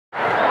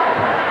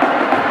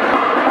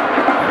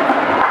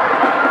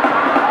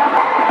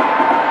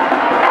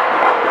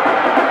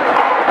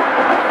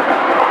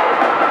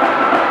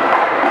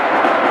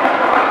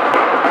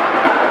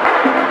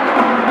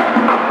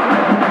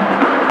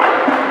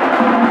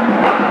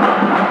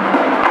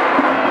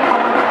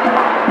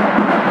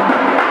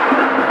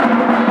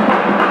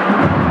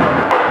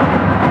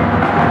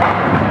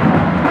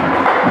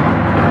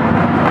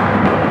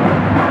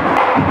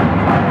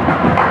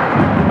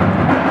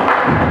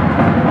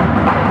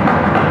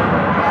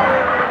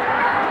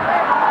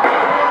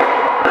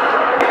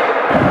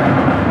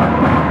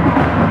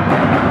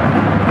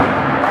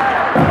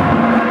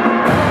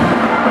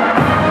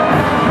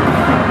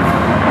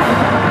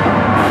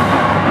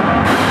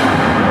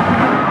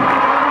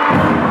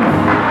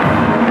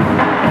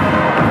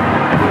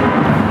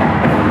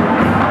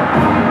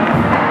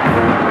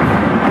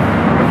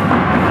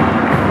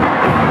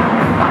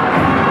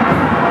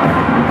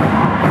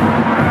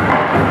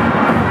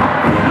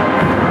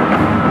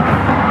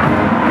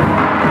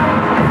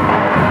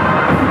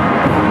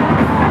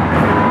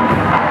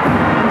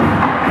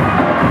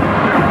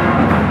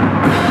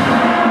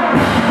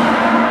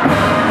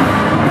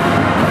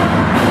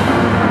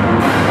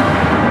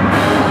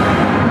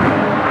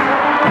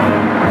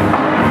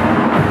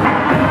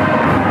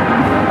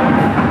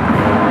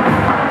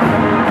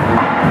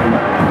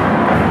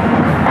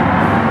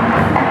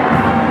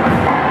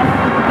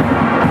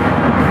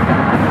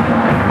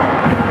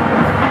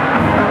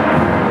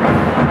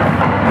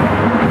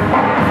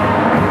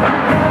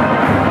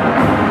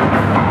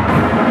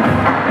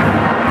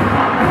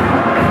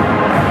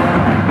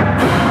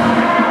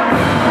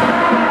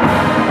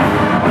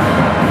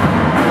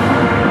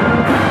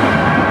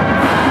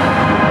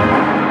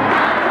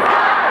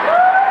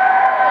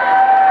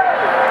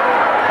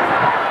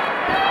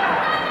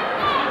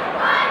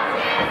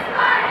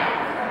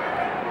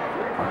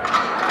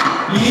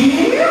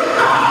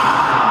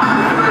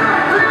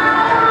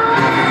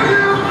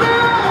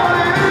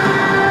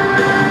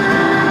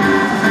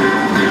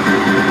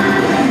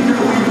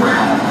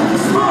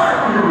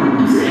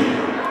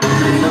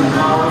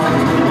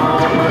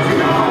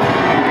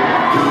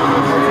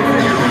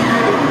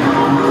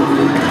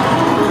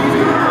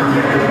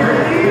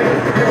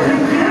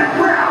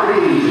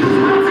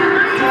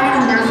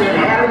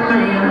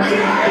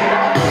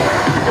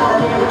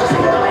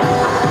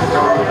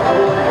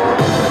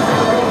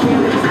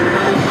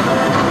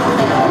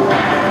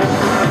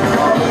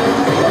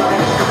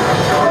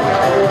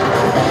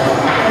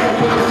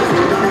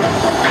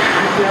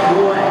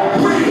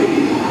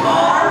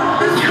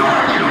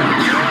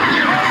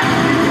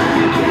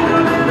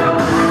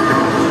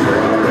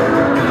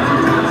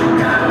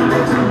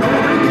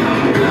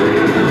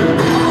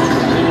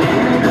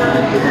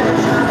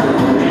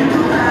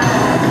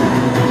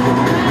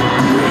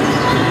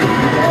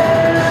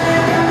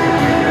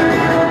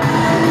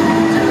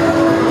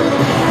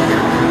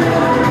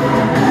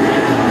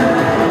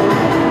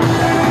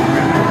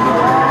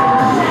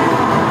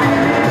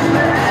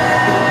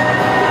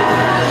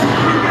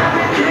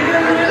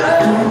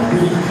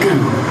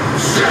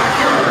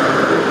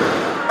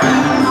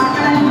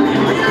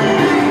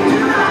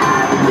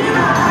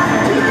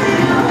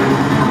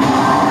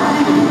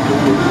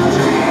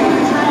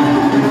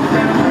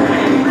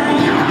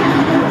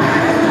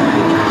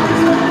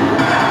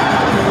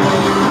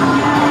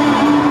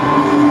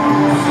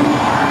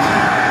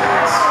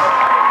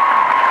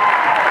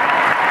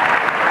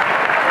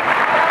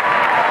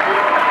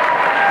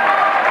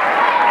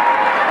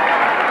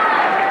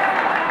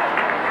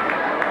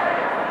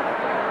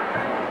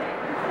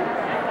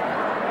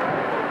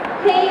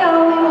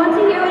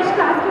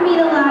to be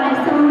the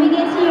loudest, so when we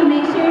get to you,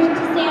 make sure to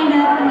stand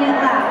up and get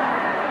loud.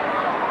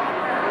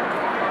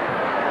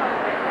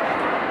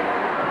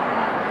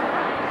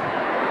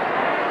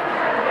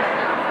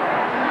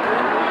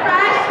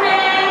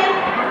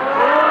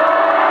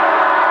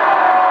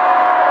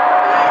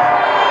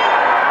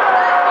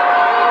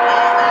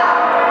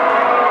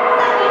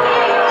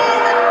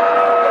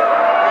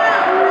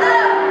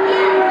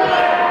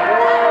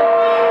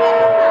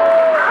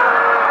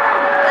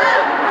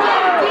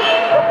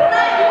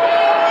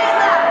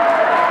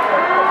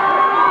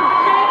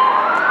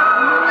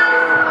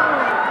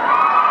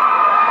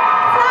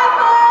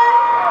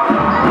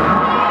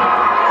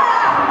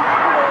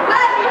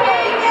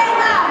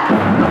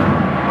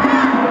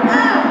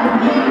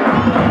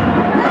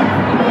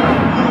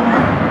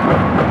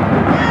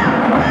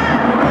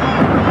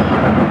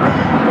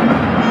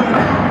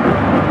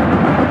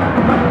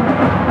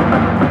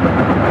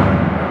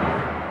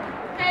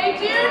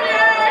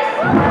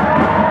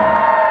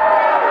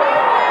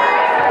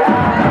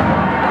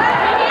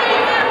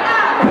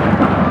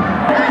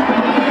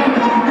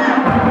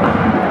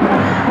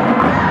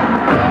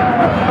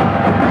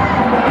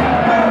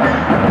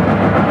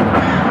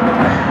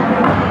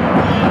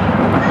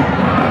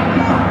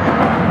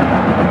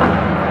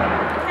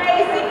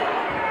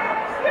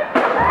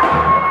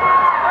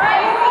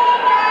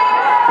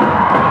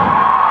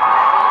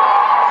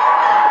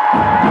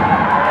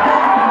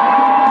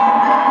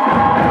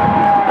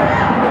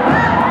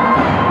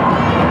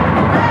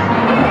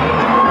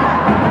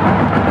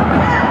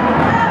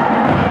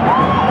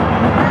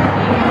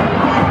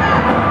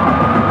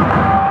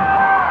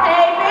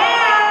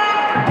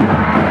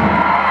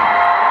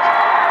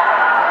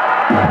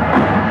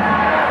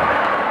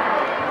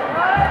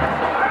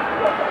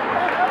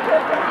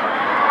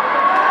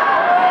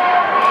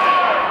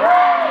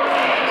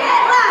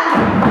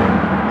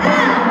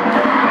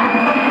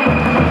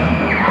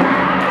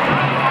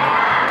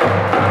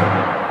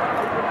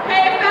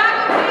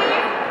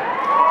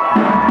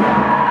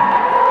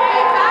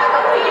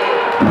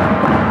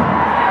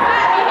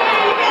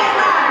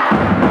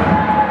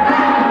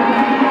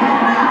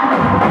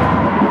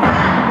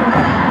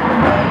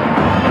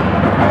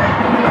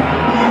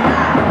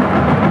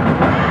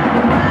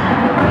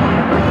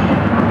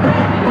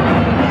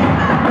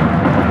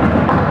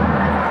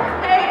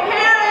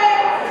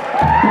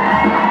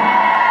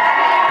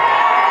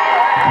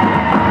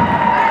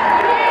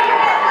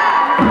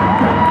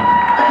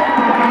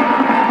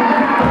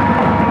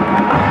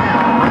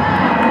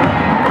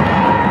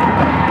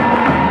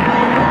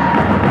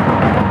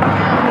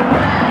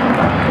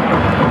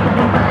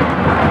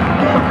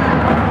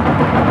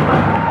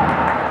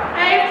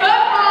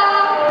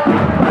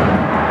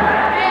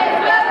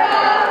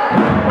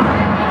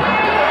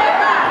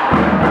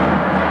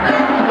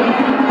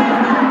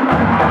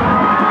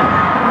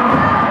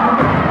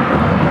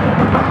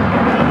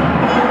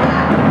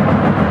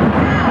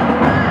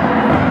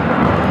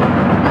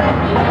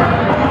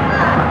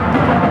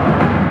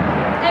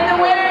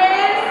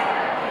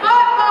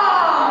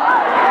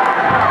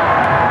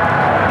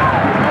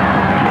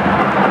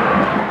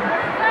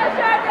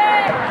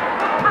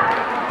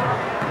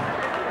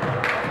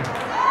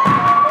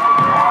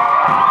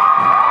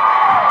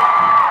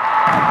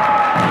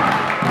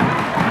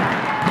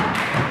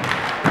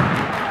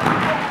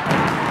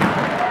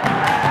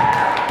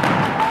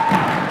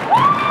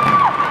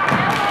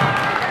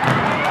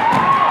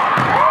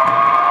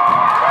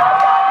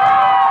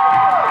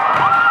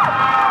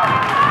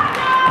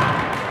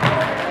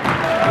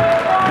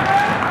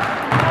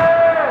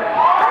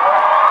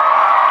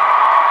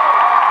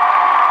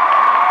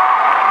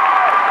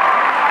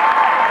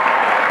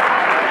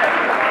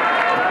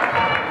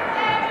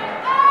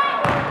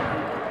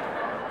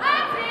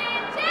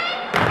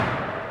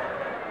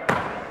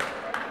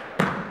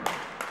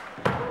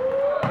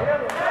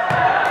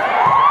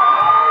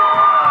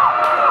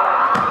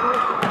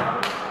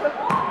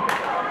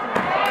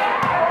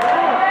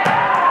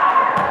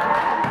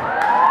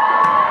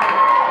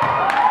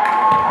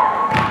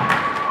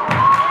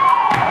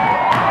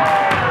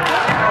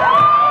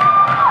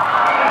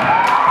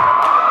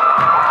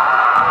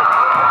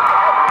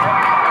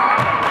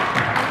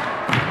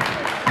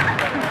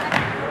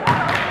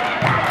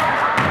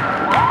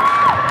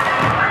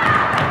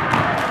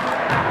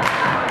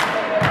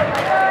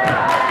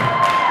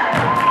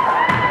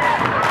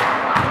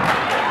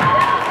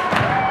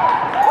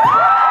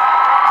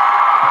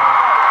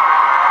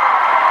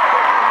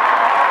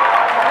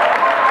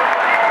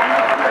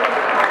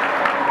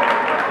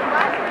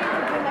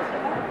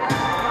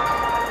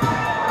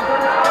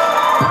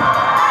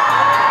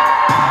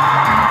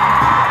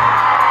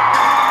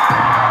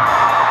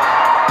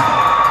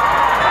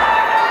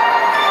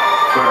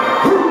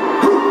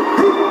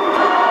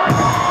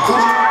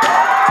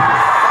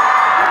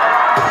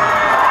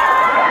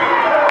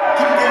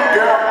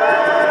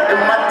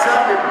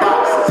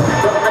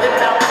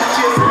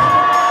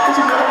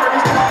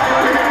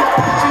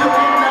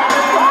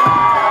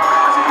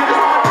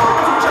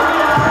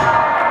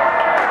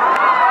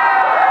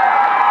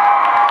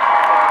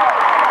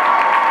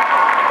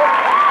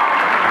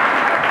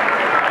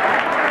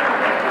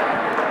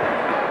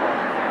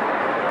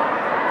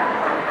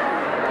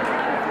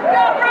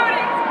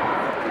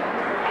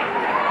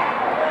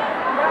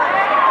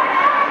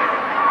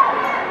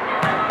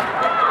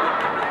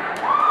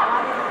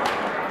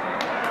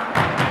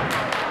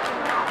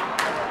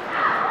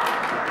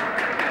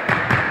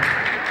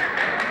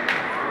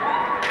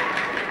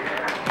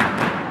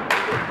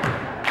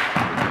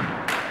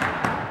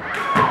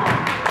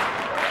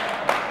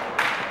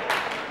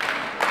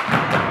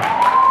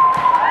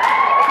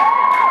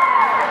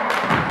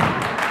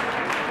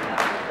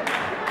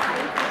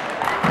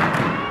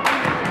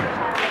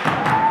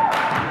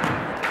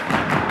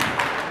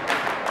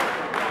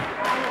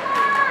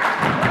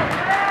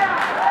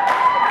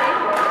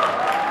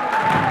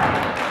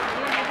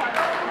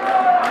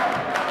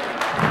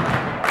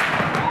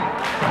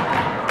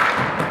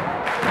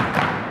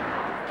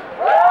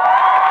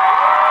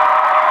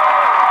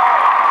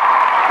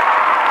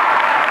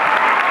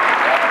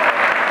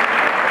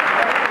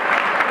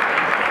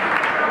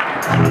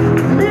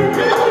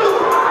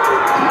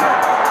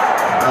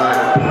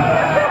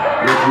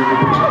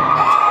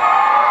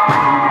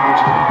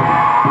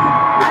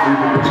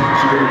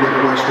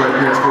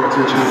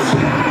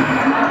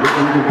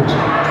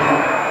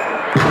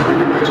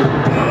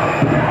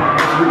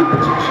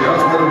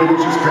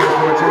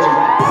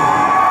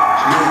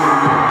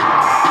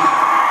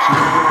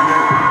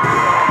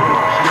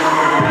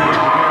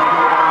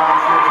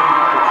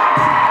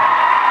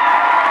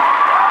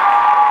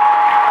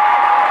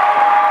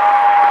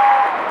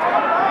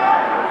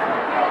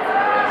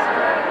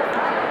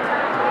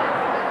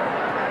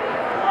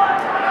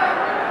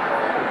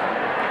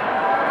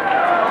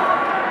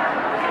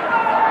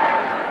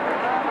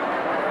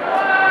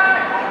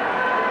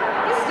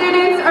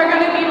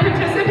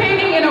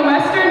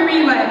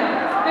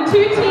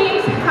 Two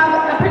teams have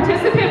a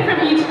participant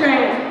from each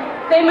grade.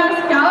 They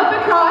must gallop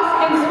across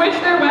and switch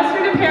their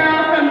Western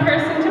apparel from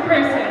person to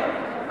person.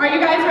 Are you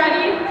guys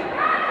ready?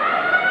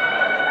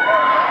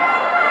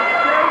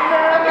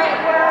 Okay.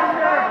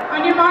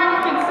 On your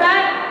mark, get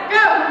set,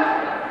 go!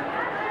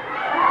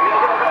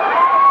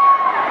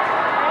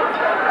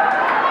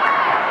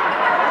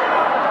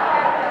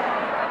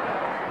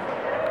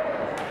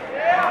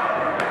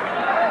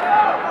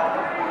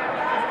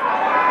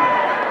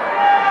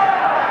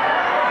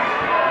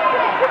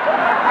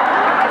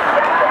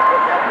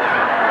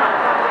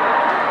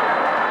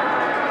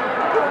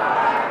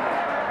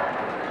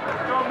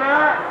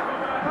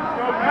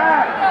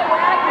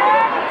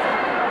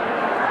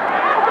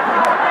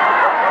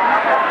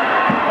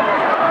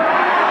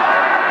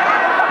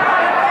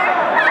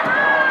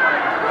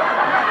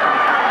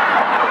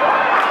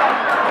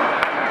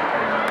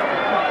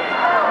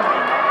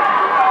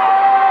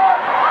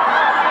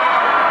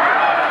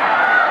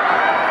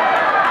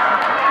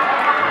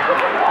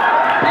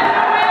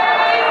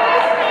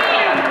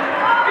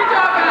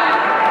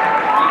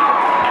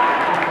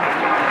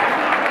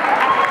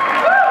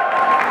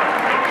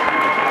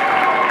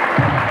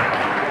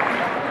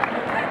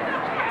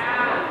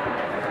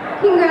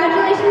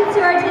 Congratulations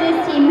to our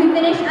tennis team who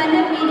finished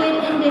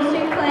undefeated in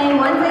district play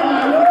once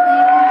again to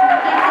claim their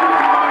second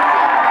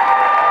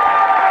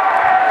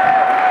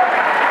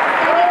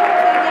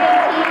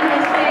consecutive team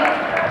district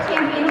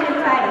championship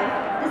title.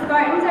 The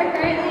Spartans are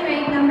currently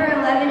ranked number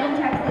 11 in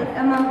Texas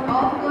among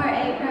all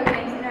 4A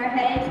programs and are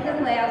headed to the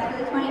playoffs for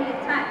the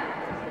 25th time.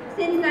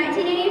 Since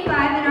 1985,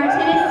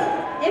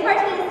 if our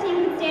tennis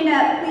team could stand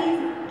up, please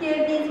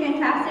give these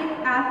fantastic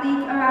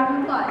athletes a round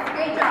of applause.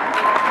 Great job.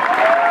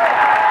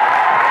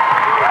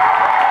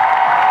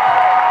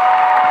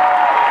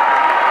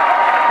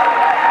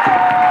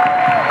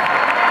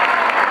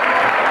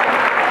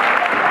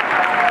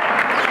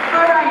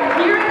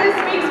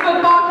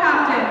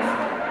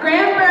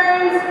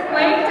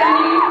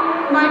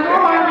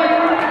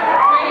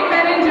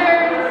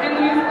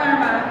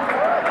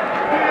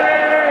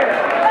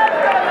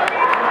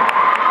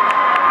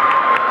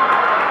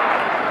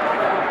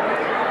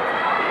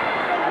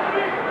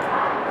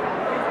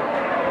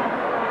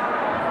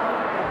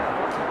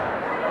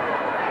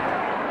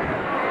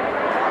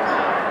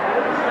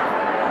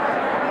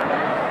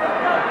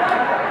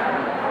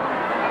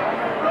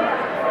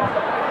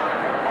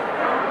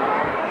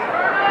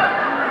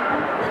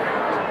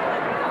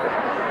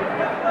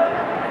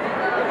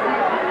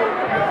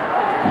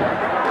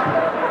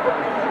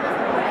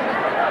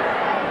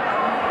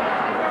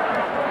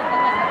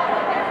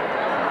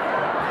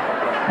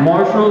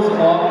 Marshall's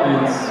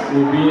offense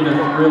will be in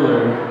a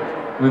thriller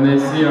when they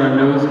see our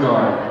nose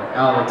guard,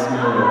 Alex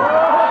Miller.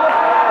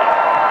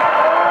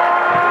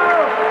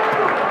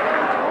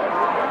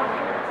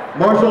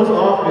 Marshall's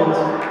offense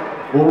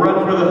will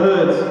run for the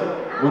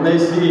hoods when they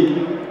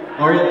see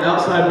our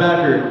outside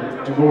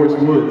backer, DeVorce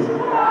Woods.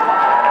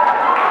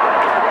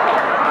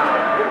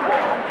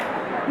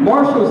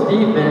 Marshall's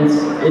defense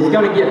is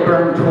going to get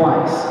burned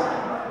twice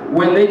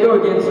when they go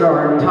against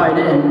our tight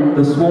end,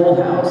 the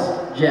Swole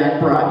House,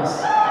 Jack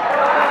Bryce.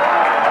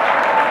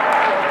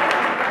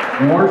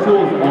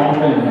 Marshall's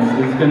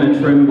offense is going to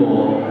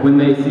tremble when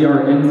they see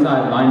our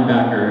inside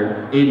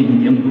linebacker,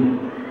 Aiden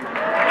Gimble.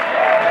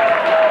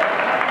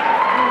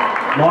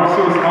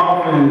 Marshall's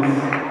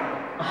offense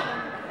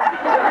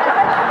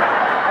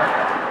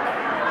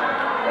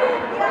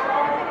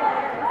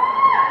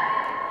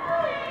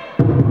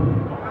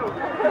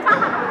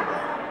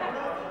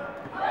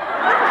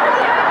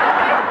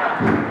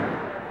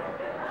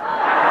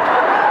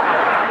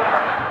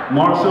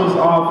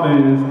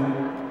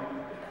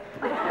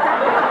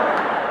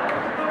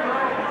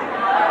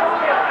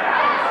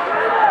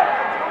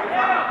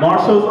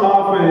Marshall's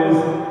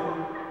offense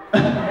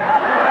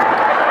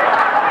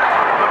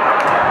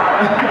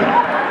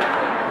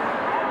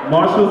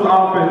Marshall's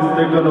offense,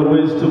 they're going to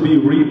wish to be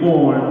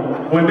reborn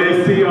when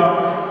they see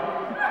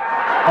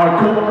our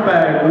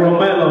quarterback,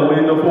 Romelo,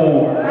 in the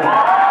form.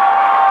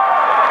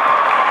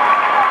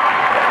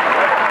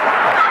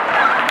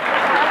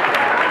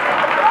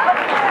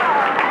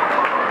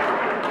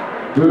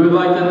 We would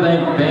like to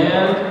thank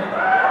band,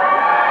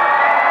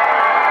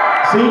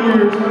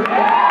 seniors,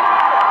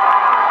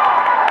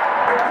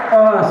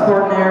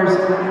 Spartanaires,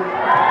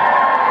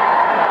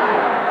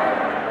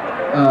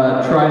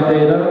 Tri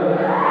Theta,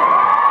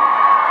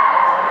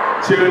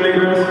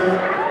 cheerleaders,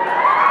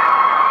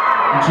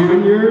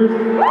 juniors,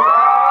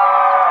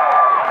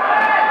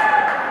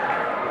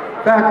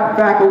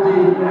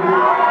 faculty,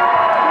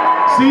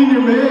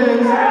 senior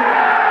men's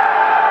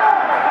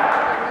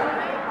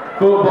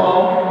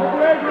football,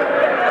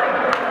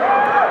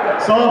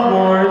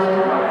 sophomores,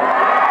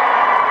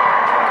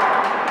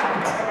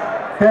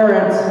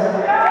 parents,